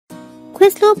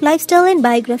Questlove lifestyle and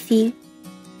biography.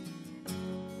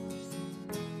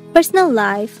 Personal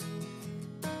life.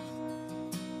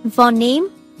 Von name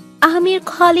Amir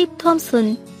Khalid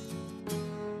Thompson.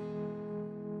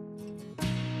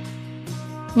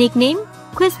 Nickname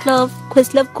Questlove,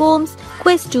 Questlove Combs,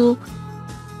 Questu.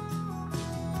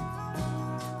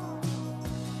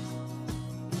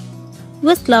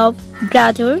 Questlove,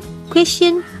 brother,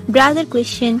 Christian, brother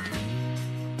Christian.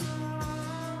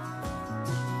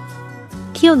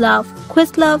 Q-Love,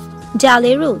 Questlove,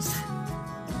 Dale Rose.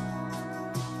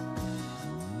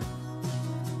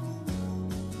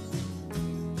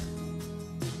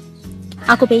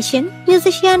 Occupation,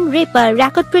 musician, rapper,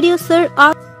 record producer,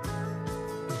 author,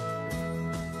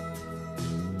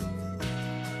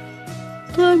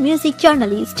 music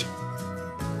journalist.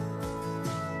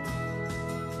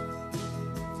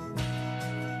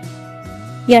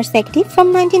 Years active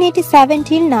from 1987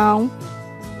 till now.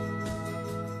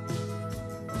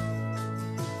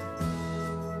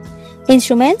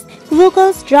 Instruments,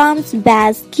 vocals, drums,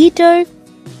 bass, guitar.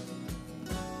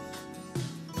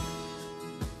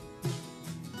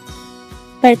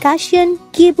 Percussion,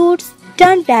 keyboards,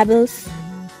 turntables.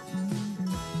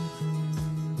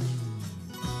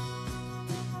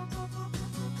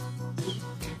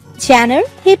 Genre,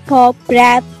 hip-hop,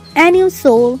 rap, and new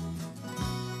soul.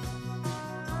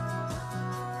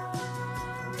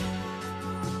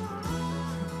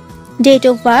 Date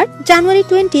of birth, January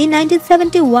 20,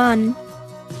 1971.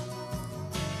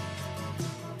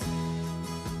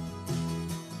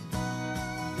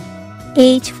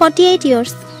 Age, 48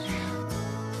 years.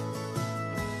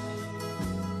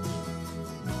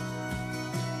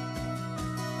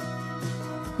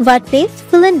 Birthplace,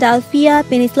 Philadelphia,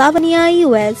 Pennsylvania,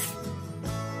 US.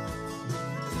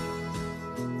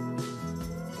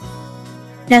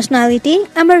 Nationality,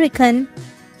 American.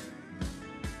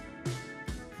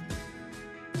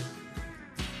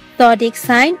 Zodiac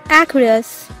sign,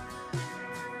 Aquarius.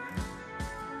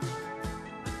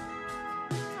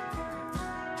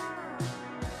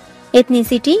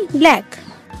 Ethnicity, Black.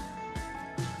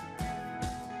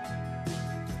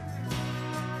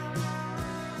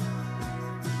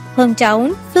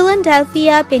 Hometown,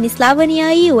 Philadelphia,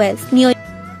 Pennsylvania, US. New York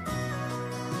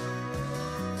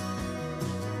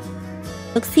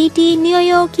City, New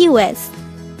York, US.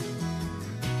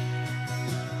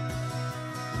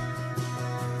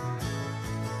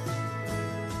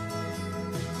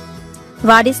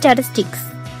 Body statistics.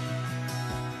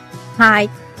 Height,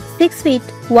 6 feet,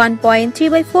 1.3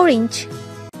 by 4 inch.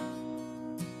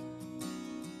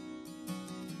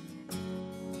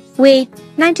 Weight,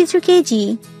 93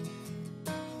 kg.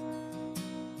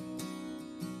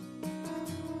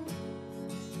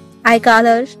 Eye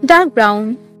color, dark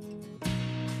brown.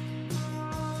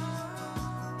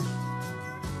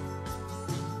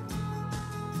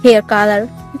 Hair color,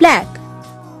 black.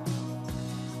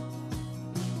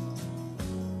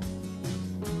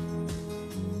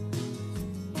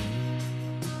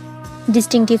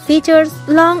 Distinctive features,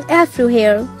 long afro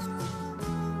hair.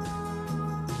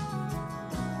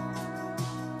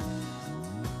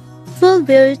 Full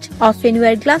build, often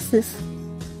wear glasses.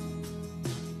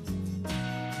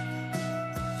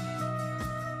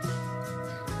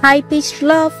 High-pitched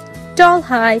laugh, tall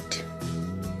height.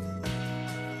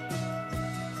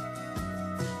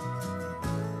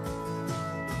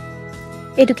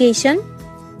 Education,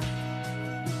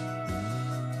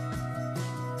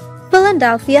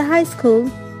 Philadelphia High School.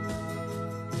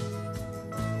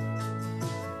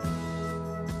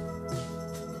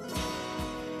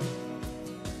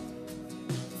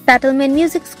 Settlement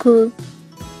Music School.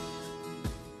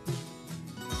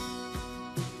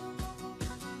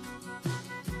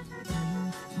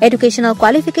 Educational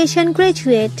qualification,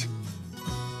 graduate.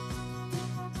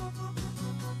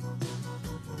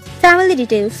 Family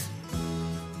details.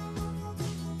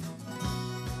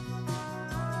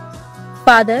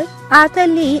 Father, Arthur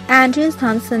Lee Andrews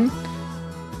Thompson.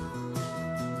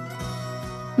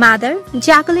 Mother,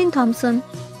 Jacqueline Thompson.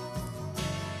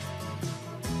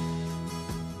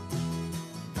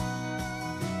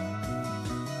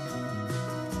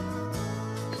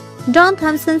 Don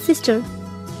Thompson's sister.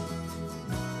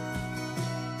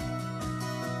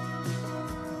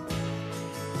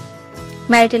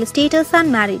 Marital status,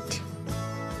 unmarried.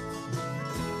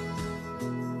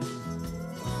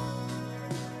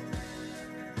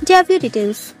 Debut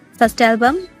details. First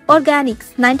album,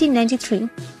 Organix, 1993.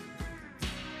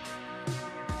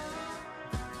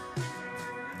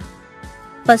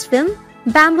 First film,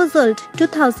 Bamboozled,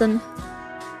 2000.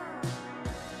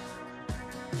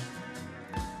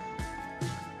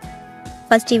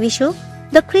 First TV show,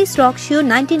 The Chris Rock Show,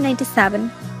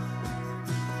 1997.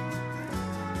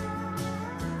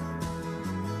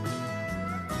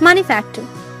 Money factor.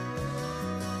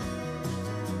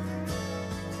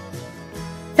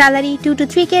 Salary $2 to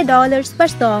 $3K per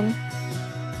song.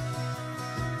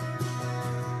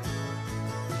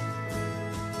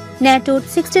 Net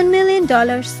worth $16 million.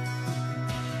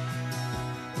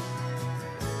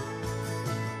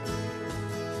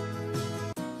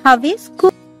 Hobbies: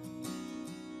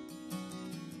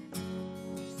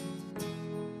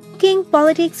 cooking,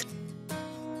 politics,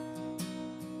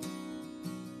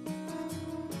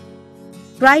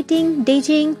 writing,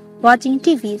 DJing, watching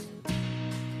TV.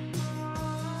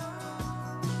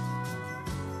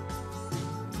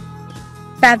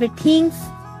 Favorite things: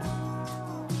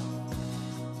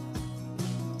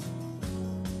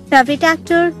 favorite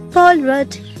actor, Paul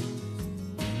Rudd,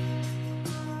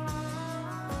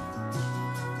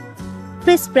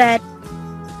 Chris Pratt,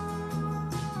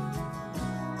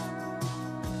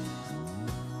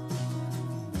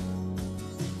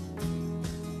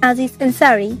 Aziz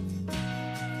Ansari.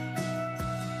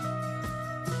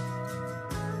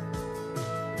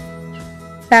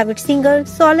 Favorite singer,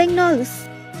 Solang Knowles.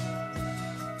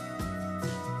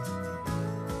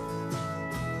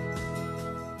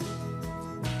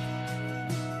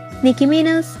 Nicki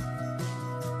Minaj,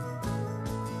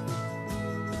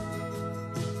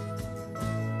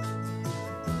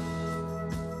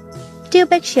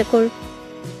 Tupac Shakur.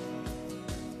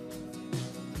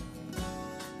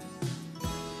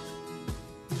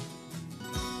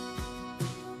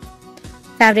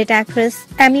 Favorite actress,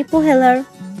 Amy Poehler,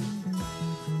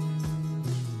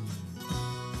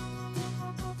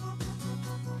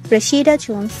 Rashida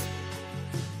Jones.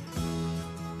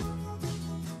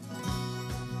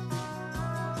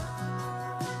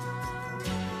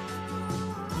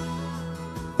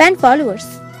 Fan followers: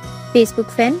 Facebook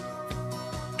fan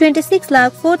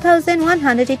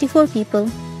 26,04,184 people.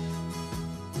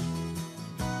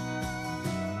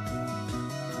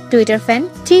 Twitter fan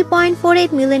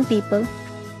 3.48 million people.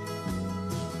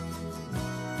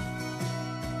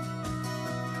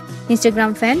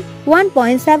 Instagram fan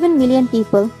 1.7 million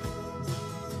people.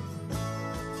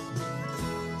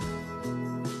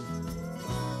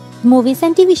 Movies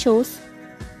and TV shows: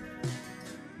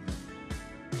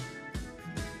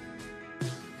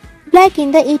 Black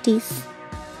in the 80s,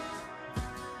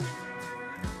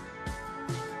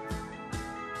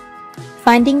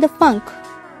 Finding the Funk,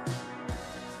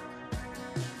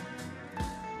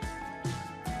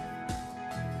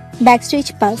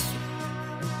 Backstage Pass,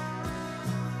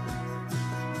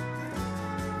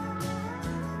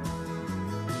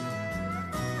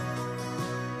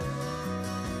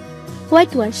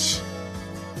 Whitewash,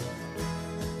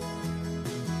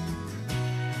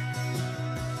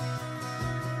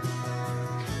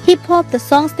 Hip Hop: The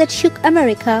Songs That Shook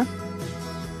America,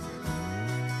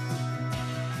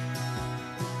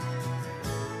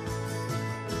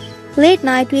 Late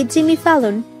Night with Jimmy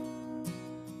Fallon,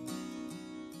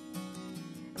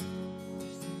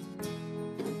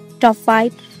 Top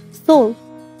 5 Soul,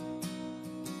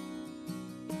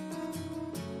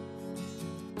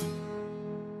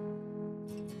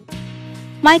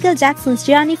 Michael Jackson's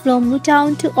journey from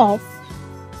Motown to Off,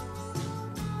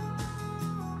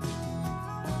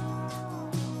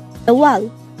 The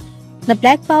Wall, The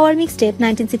Black Power Mixtape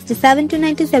 1967 to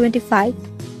 1975,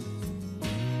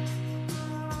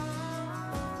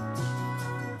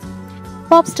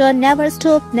 Popstar Never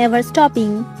Stop, Never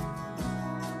Stopping,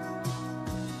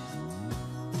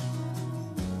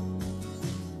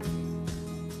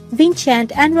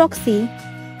 Vincent and Roxy,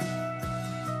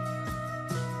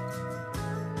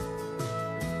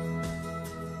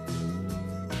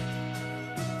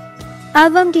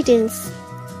 Album details: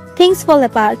 Things Fall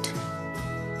Apart,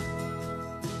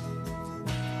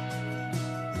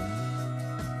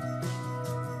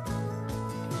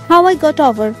 How I Got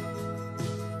Over,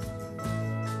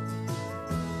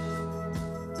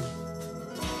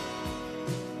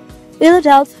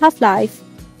 Illadelph Halflife,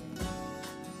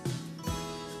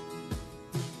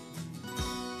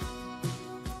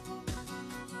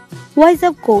 Voice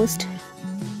of Ghost,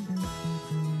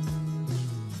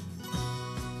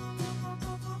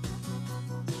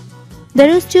 The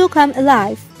Roots to Come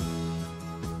Alive,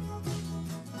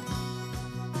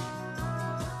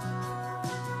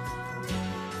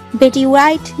 Betty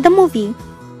White the Movie,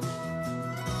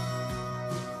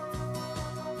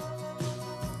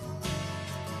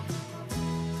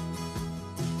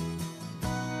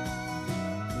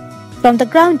 From the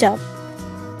Ground Up,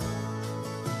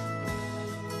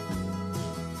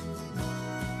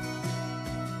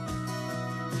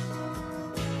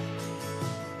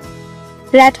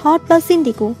 Red Hot plus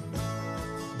Indigo,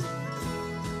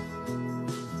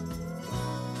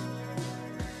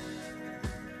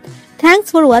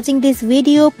 Thanks for watching this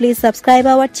video. Please subscribe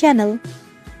our channel.